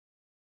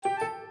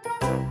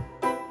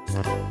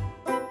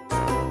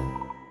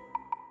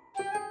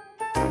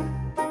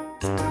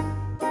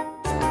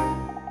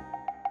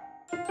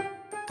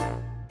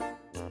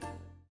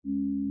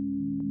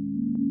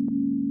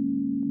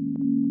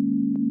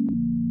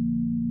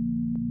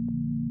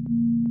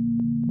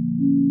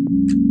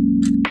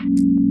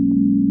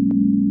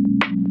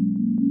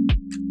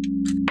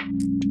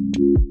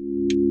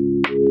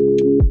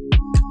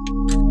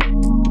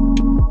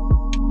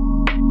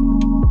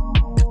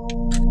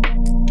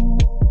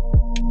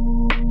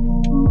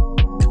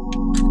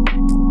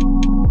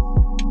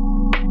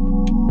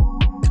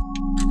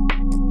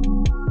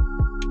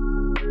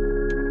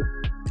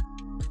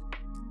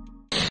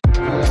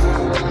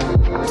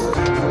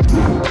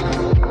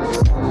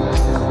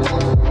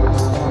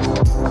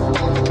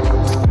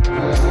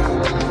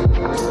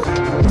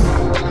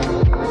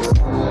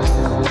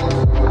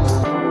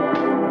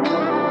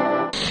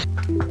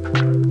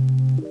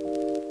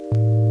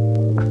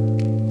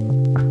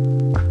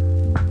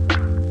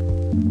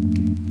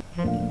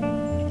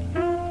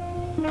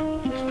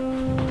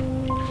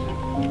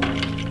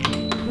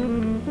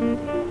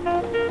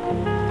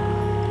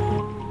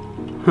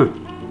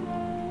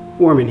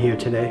Warm in here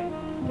today.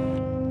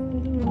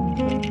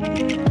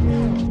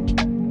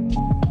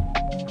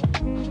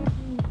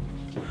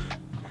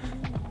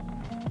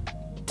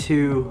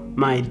 To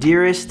my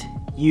dearest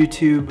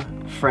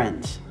YouTube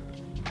friends,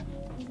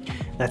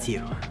 that's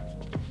you.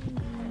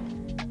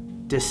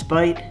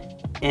 Despite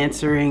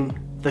answering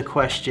the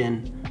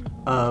question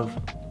of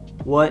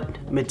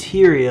what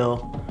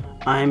material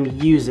I'm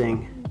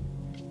using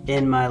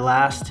in my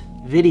last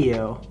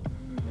video,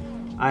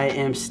 I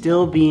am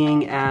still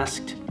being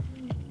asked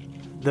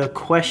the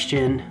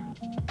question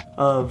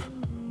of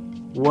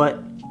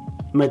what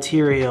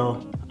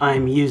material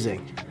I'm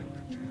using.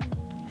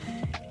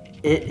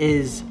 It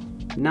is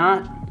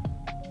not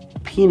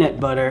peanut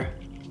butter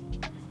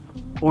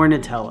or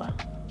Nutella.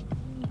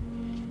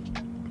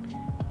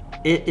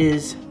 It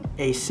is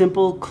a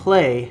simple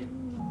clay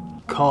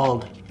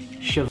called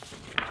Chavant.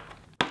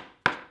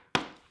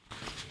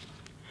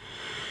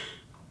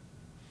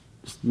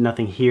 There's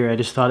nothing here, I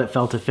just thought it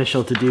felt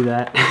official to do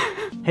that.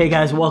 Hey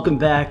guys, welcome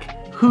back.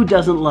 Who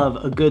doesn't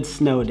love a good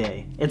snow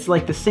day? It's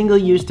like the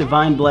single-use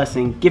divine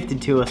blessing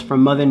gifted to us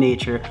from Mother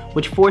Nature,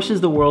 which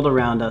forces the world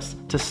around us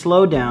to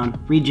slow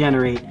down,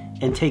 regenerate,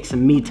 and take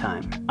some me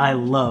time. I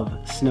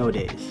love snow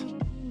days.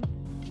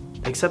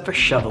 Except for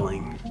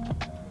shoveling.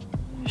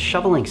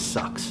 Shoveling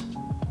sucks.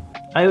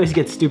 I always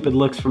get stupid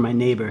looks from my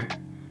neighbor.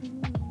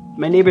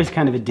 My neighbor's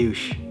kind of a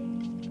douche.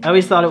 I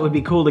always thought it would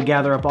be cool to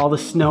gather up all the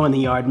snow in the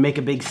yard and make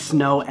a big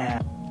snow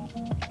ad.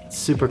 It's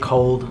super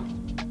cold.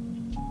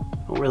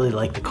 I don't really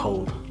like the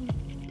cold.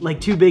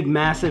 Like two big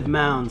massive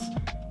mounds,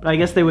 but I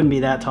guess they wouldn't be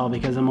that tall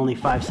because I'm only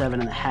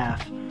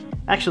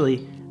 5'7½".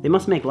 Actually, they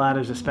must make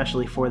ladders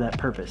especially for that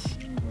purpose.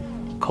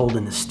 Cold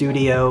in the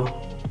studio,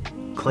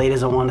 Clay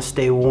doesn't want to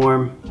stay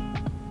warm.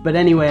 But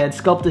anyway, I'd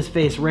sculpt his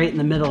face right in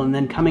the middle, and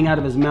then coming out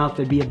of his mouth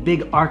there'd be a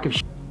big arc of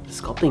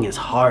Sculpting is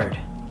hard.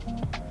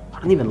 I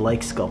don't even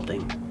like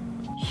sculpting.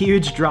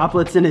 Huge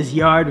droplets in his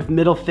yard with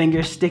middle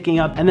fingers sticking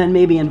up, and then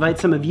maybe invite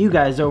some of you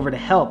guys over to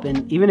help.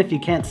 And even if you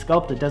can't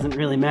sculpt, it doesn't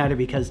really matter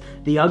because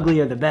the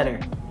uglier the better.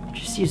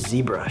 Just use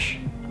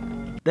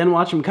ZBrush. Then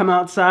watch him come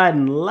outside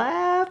and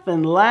laugh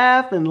and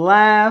laugh and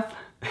laugh.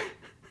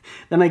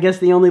 Then I guess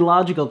the only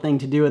logical thing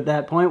to do at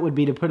that point would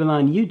be to put it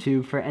on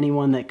YouTube for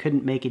anyone that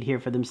couldn't make it here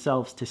for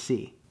themselves to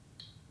see.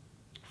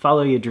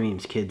 Follow your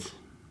dreams, kids.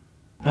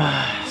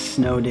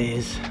 Snow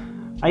days.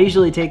 I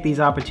usually take these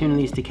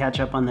opportunities to catch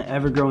up on the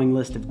ever-growing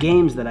list of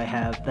games that I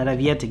have that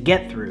I've yet to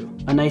get through.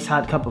 A nice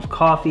hot cup of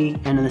coffee,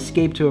 and an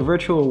escape to a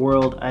virtual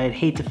world I'd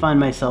hate to find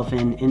myself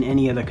in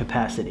any other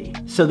capacity.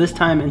 So this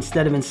time,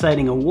 instead of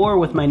inciting a war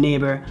with my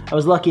neighbor, I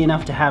was lucky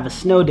enough to have a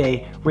snow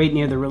day right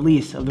near the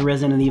release of the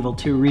Resident Evil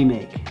 2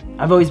 remake.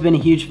 I've always been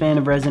a huge fan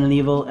of Resident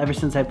Evil ever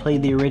since I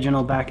played the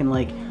original back in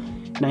like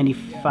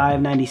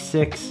 95,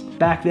 96.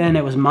 Back then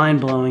it was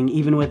mind-blowing,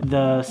 even with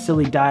the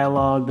silly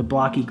dialogue, the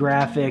blocky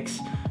graphics,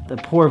 the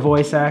poor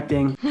voice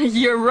acting.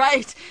 You're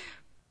right!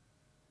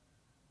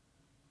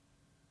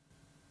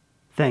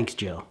 Thanks,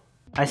 Jill.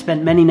 I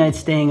spent many nights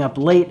staying up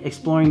late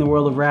exploring the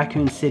world of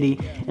Raccoon City,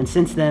 and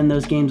since then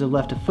those games have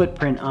left a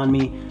footprint on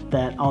me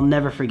that I'll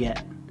never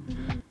forget.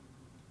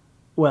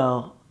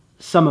 Well,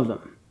 some of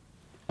them.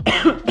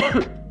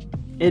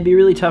 It'd be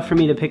really tough for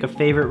me to pick a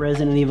favorite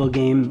Resident Evil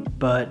game,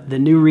 but the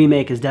new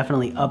remake is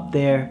definitely up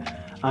there.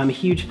 I'm a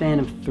huge fan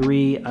of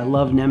 3. I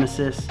love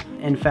Nemesis.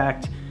 In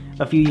fact,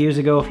 a few years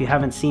ago, if you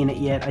haven't seen it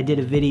yet, I did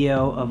a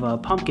video of a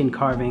pumpkin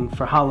carving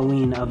for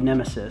Halloween of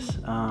Nemesis.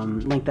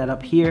 Link that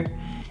up here.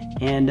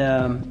 And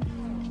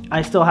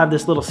I still have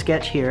this little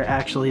sketch here,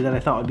 actually, that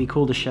I thought would be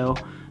cool to show,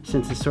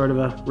 since it's sort of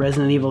a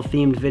Resident Evil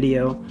themed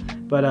video.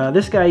 But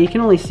this guy, you can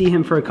only see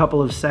him for a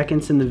couple of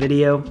seconds in the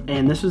video,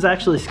 and this was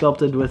actually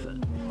sculpted with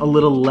a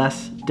little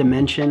less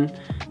dimension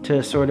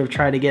to sort of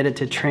try to get it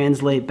to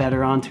translate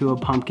better onto a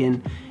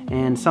pumpkin.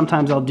 And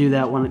sometimes I'll do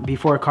that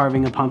before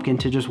carving a pumpkin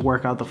to just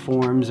work out the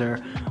forms or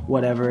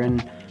whatever.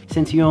 And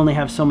since you only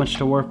have so much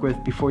to work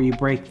with before you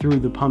break through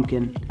the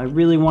pumpkin. I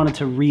really wanted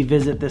to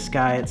revisit this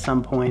guy at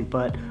some point,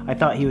 but I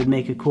thought he would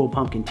make a cool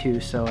pumpkin too,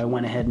 so I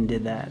went ahead and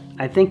did that.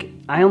 I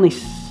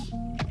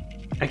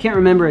can't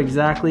remember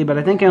exactly, but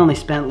I think I only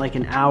spent like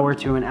an hour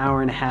to an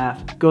hour and a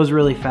half. It goes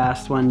really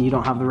fast when you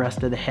don't have the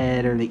rest of the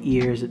head or the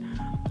ears.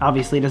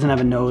 Obviously it doesn't have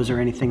a nose or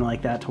anything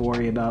like that to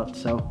worry about,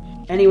 so.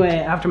 Anyway,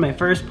 after my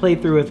first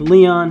playthrough with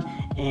Leon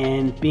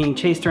and being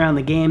chased around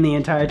the game the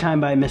entire time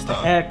by Mr.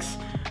 X,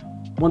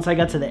 once I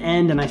got to the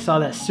end and I saw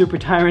that Super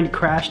Tyrant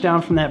crash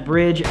down from that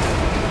bridge, come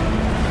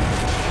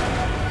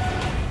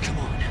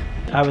on,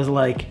 I was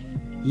like,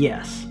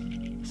 yes.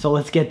 So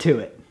let's get to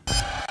it.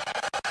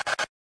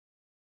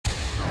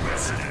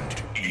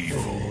 Resident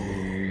Evil.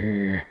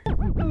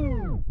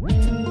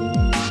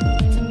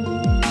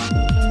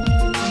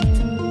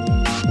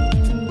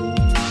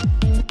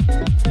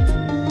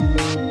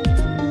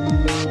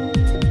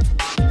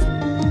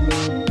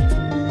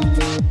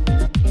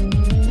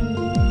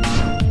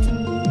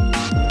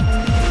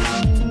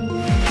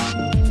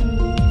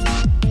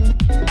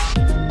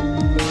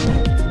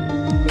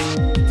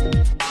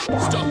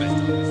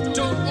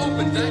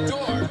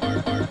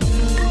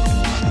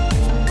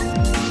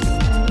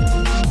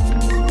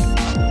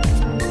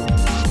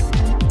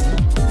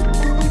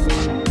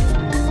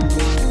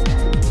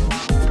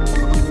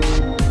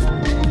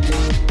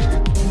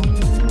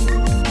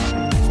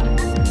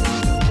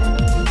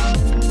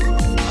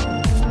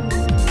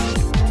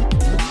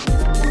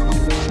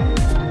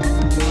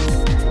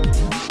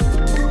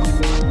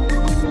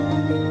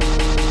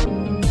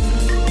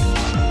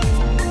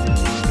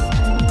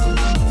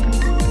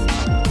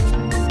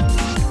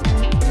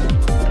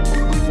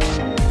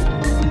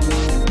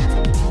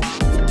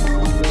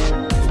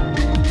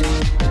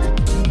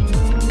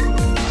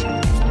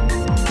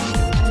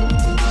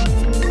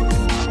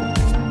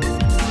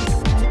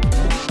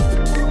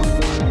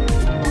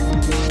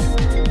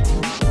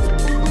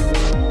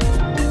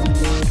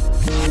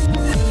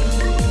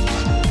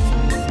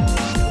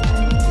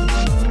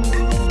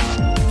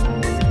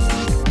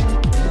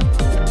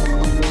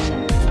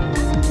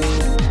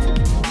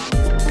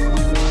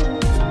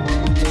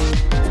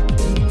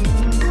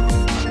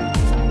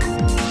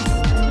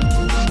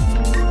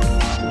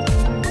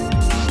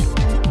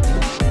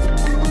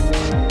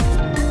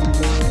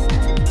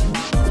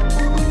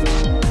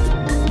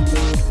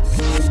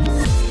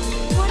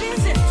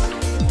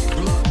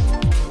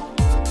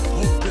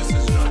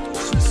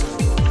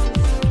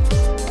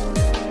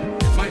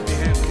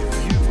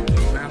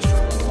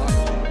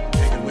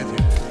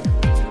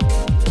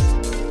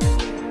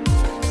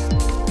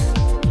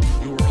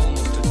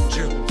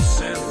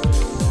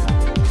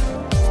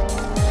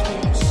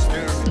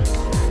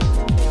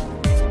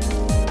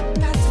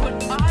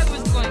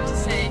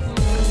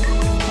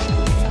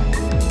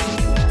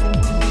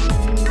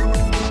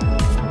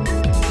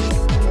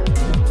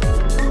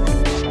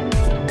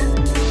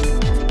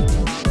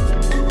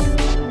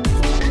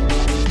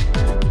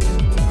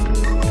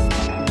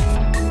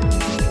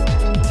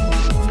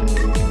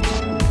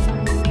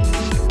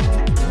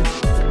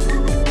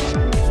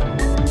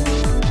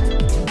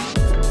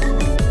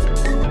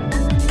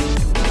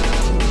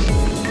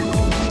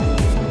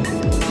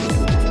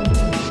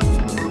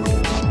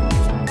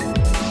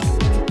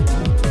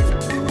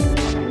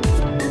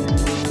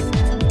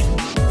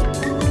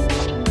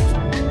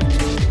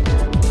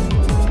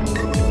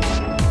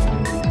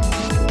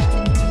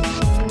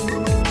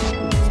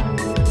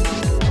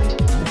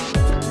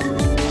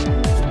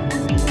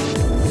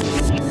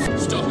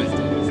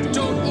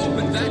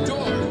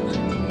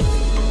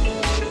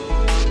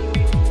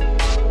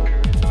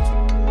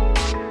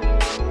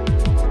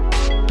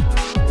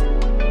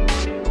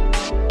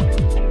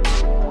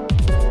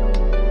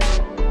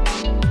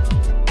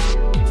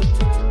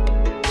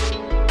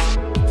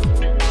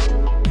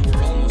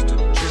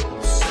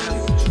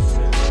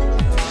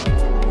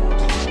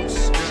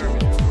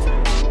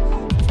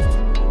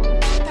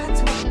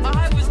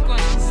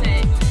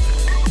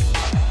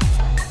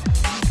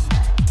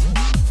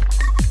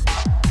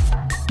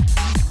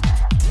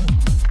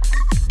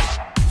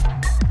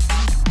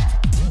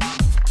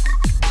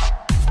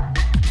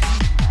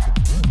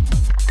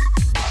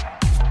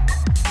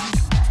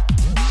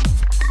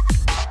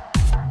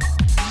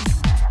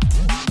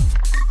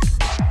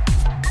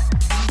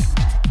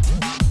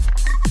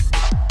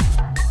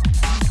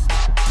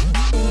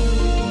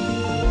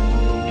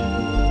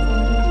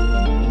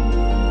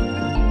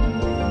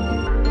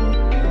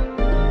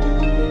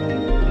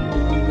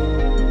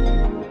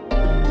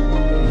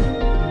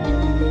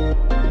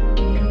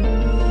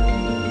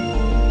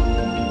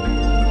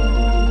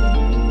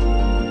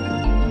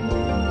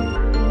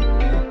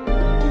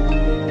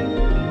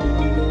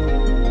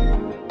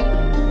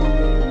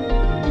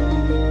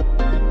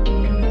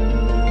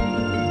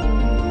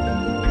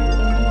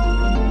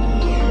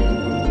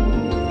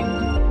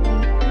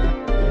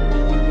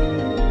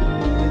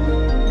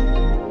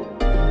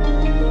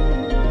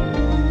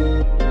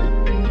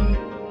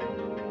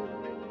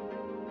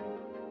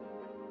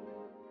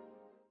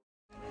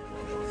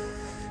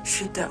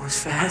 Shit, that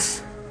was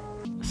fast.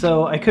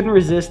 So I couldn't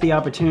resist the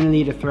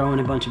opportunity to throw in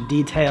a bunch of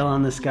detail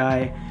on this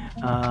guy.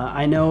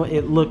 I know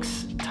it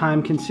looks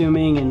time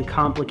consuming and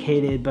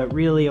complicated, but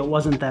really it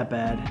wasn't that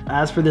bad.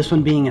 As for this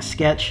one being a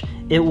sketch,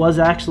 it was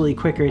actually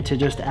quicker to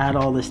just add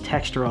all this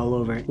texture all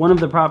over it. One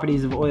of the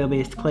properties of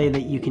oil-based clay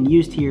that you can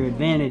use to your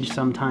advantage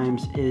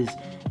sometimes is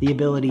the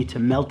ability to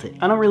melt it.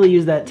 I don't really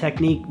use that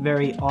technique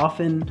very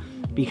often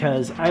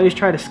because I always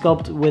try to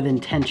sculpt with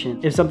intention.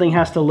 If something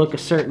has to look a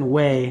certain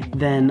way,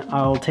 then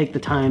I'll take the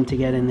time to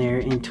get in there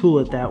and tool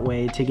it that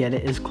way to get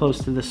it as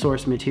close to the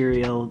source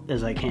material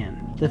as I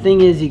can. The thing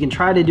is, you can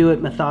try to do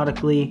it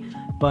methodically,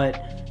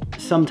 but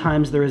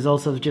sometimes the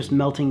results of just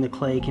melting the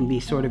clay can be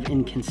sort of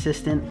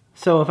inconsistent.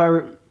 So if I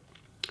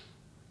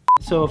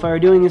were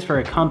doing this for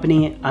a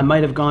company, I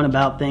might have gone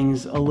about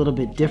things a little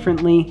bit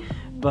differently,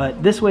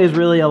 but this way is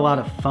really a lot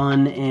of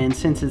fun, and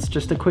since it's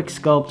just a quick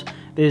sculpt,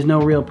 there's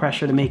no real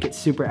pressure to make it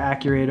super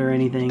accurate or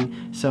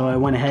anything, so I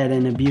went ahead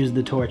and abused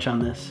the torch on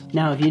this.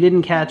 Now, if you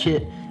didn't catch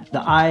it, the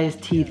eyes,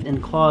 teeth,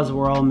 and claws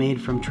were all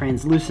made from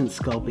translucent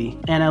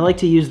Sculpey, and I like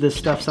to use this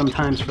stuff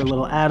sometimes for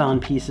little add-on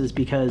pieces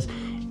because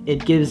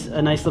it gives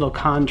a nice little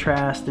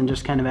contrast and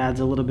just kind of adds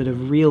a little bit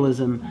of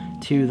realism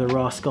to the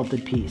raw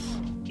sculpted piece.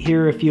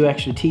 Here are a few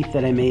extra teeth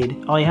that I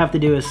made. All you have to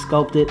do is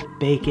sculpt it,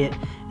 bake it,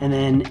 and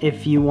then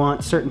if you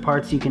want certain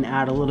parts, you can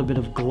add a little bit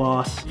of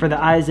gloss. For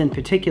the eyes in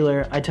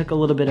particular, I took a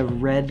little bit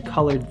of red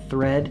colored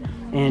thread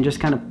and just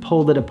kind of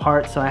pulled it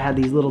apart so I had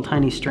these little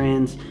tiny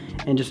strands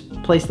and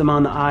just placed them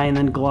on the eye and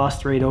then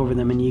glossed right over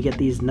them, and you get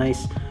these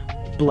nice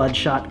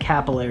bloodshot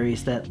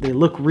capillaries that they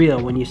look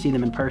real when you see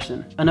them in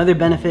person. Another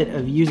benefit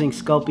of using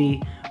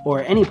Sculpey,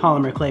 or any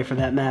polymer clay for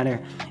that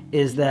matter,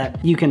 is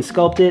that you can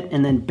sculpt it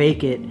and then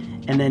bake it,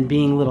 and then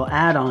being little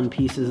add-on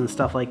pieces and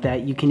stuff like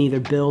that, you can either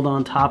build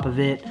on top of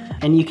it,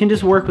 and you can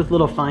just work with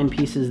little fine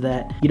pieces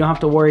that you don't have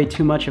to worry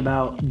too much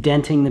about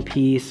denting the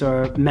piece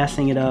or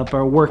messing it up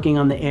or working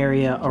on the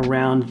area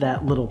around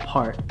that little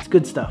part. It's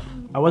good stuff.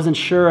 I wasn't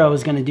sure I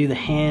was gonna do the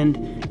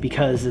hand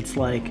because it's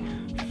like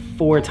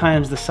 4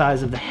 times the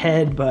size of the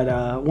head,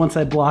 but once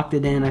I blocked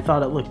it in, I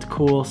thought it looked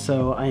cool,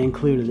 so I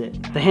included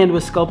it. The hand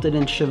was sculpted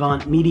in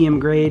Chavant medium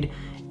grade,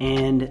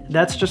 and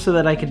that's just so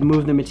that I could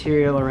move the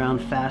material around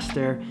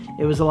faster.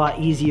 It was a lot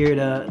easier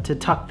to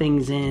tuck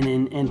things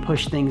in and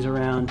push things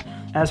around.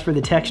 As for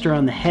the texture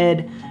on the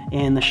head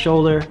and the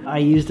shoulder, I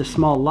used a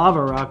small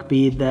lava rock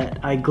bead that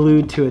I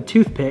glued to a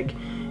toothpick.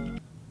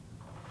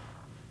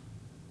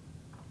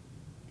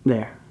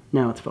 There,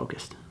 now it's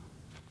focused.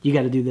 You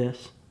gotta do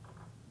this.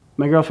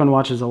 My girlfriend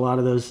watches a lot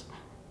of those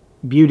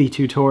beauty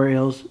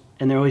tutorials,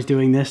 and they're always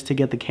doing this to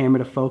get the camera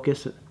to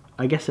focus.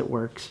 I guess it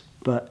works,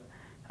 but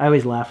I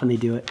always laugh when they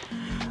do it.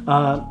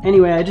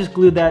 Anyway, I just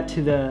glued that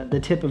to the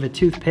tip of a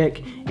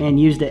toothpick and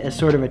used it as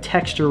sort of a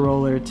texture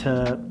roller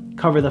to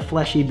cover the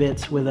fleshy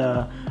bits with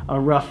a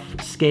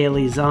rough,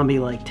 scaly,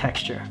 zombie-like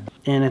texture.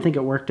 And I think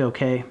it worked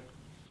okay.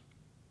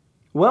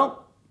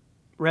 Well,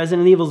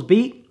 Resident Evil's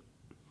beat.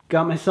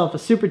 Got myself a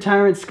Super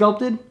Tyrant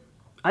sculpted.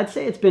 I'd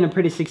say it's been a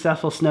pretty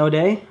successful snow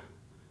day.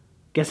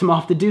 Guess I'm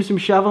off to do some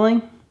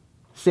shoveling.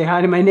 Say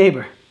hi to my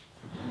neighbor.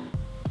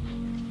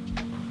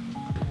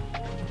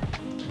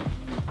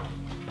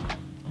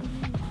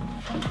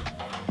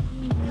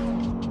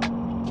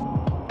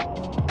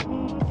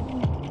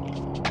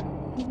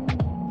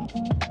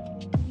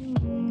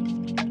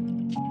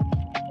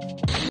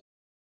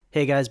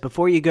 Hey guys,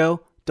 before you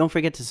go, don't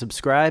forget to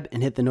subscribe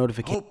and hit the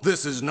notification. Hope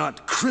this is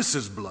not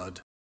Chris's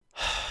blood.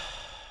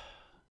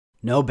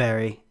 No,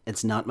 Barry,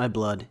 it's not my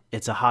blood.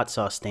 It's a hot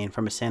sauce stain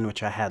from a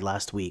sandwich I had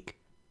last week.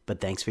 But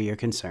thanks for your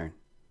concern.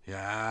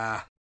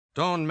 Yeah,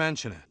 don't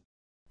mention it.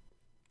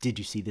 Did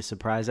you see the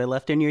surprise I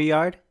left in your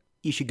yard?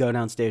 You should go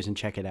downstairs and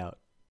check it out.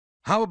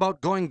 How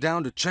about going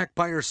down to check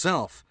by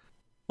yourself?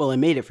 Well, I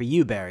made it for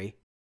you, Barry.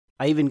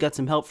 I even got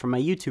some help from my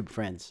YouTube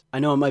friends. I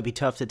know it might be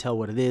tough to tell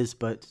what it is,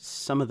 but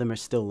some of them are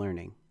still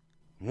learning.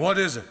 What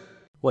is it?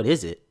 What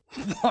is it?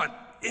 What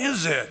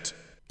is it?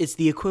 It's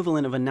the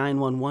equivalent of a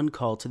 911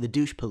 call to the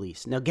douche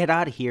police. Now get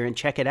out of here and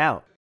check it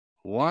out.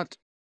 What?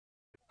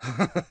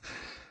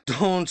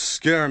 Don't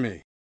scare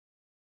me.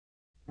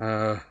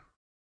 I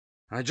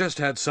just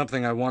had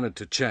something I wanted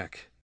to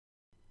check.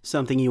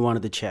 Something you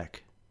wanted to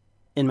check.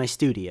 In my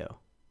studio.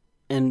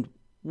 And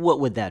what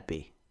would that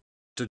be?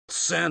 The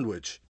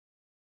sandwich.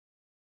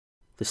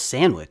 The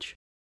sandwich?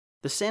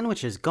 The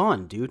sandwich is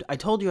gone, dude. I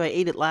told you I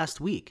ate it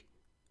last week.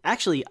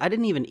 Actually, I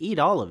didn't even eat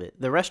all of it.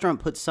 The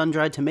restaurant put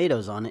sun-dried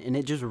tomatoes on it, and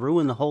it just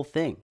ruined the whole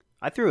thing.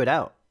 I threw it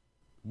out.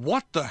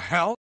 What the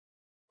hell?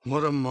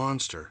 What a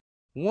monster.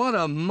 What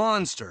a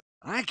monster.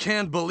 I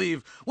can't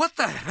believe... What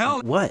the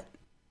hell? What?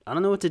 I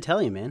don't know what to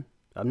tell you, man.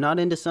 I'm not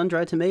into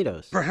sun-dried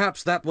tomatoes.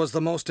 Perhaps that was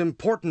the most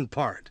important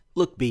part.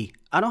 Look, B,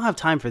 I don't have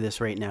time for this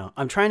right now.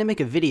 I'm trying to make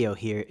a video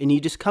here, and you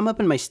just come up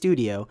in my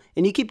studio,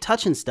 and you keep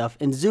touching stuff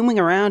and zooming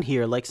around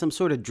here like some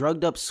sort of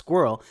drugged-up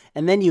squirrel,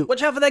 and then you...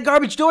 Watch out for that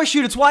garbage door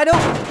chute, it's wide open!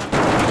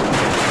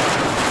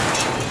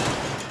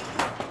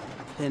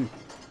 Then...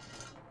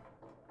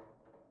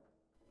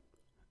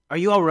 Are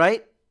you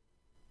alright?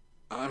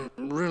 I'm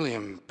really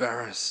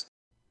embarrassed.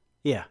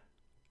 Yeah,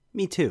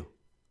 Me too.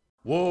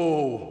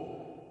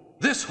 Whoa!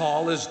 This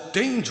hall is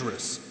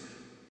dangerous.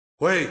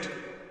 Wait,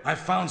 I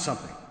found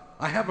something.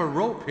 I have a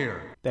rope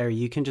here. Barry,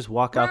 you can just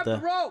walk out the...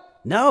 Grab the rope!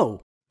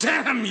 No!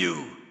 Damn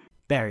you!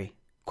 Barry,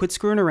 quit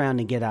screwing around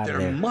and get out of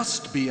there. There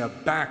must be a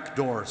back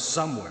door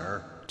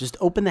somewhere. Just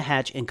open the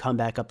hatch and come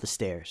back up the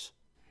stairs.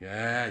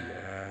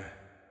 Yeah.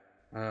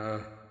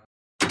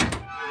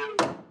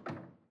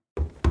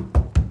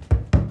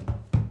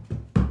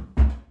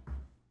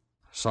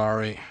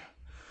 Sorry.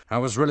 I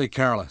was really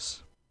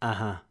careless.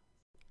 Uh-huh.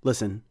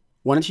 Listen,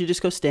 why don't you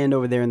just go stand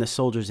over there in the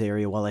soldiers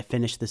area while I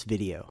finish this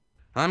video?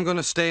 I'm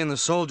gonna stay in the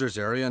soldiers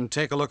area and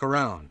take a look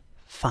around.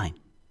 Fine.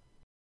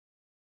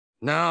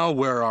 Now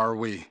where are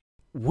we?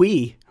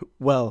 We?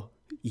 Well,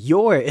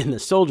 you're in the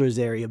soldiers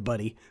area,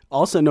 buddy.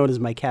 Also known as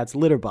my cat's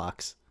litter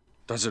box.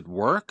 Does it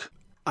work?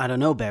 I don't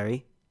know,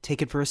 Barry.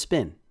 Take it for a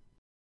spin.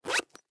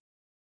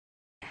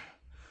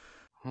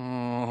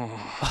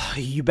 Oh.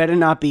 You better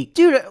not be...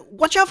 Dude,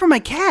 watch out for my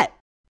cat!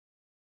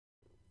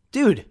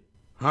 Dude.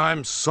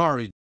 I'm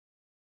sorry.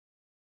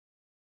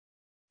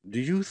 Do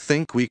you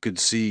think we could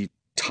see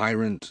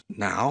Tyrant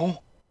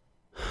now?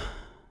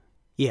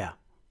 Yeah.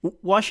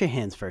 Wash your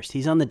hands first.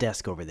 He's on the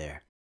desk over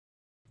there.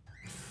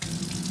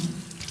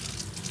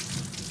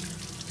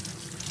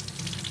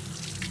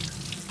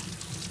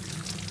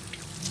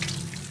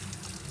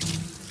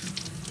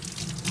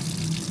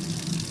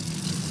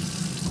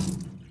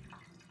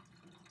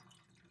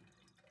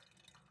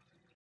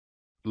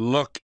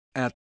 Look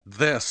at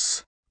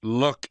this.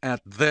 Look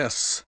at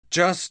this.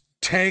 Just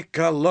take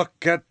a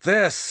look at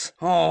this.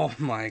 Oh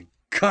my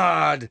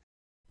God.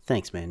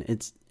 Thanks, man.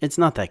 It's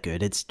not that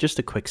good. It's just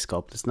a quick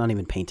sculpt. It's not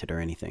even painted or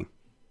anything.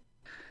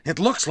 It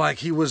looks like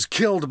he was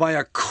killed by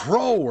a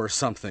crow or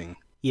something.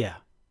 Yeah,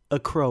 a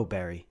crow,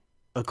 Barry.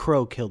 A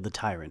crow killed the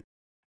tyrant.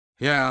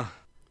 Yeah,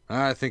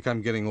 I think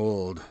I'm getting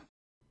old.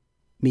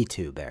 Me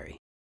too, Barry.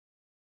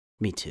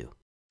 Me too.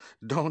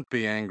 Don't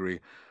be angry.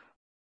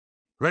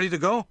 Ready to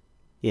go?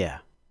 Yeah.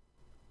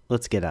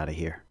 Let's get out of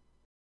here.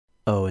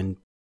 Oh, and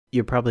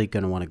you're probably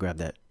going to want to grab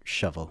that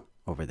shovel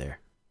over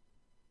there.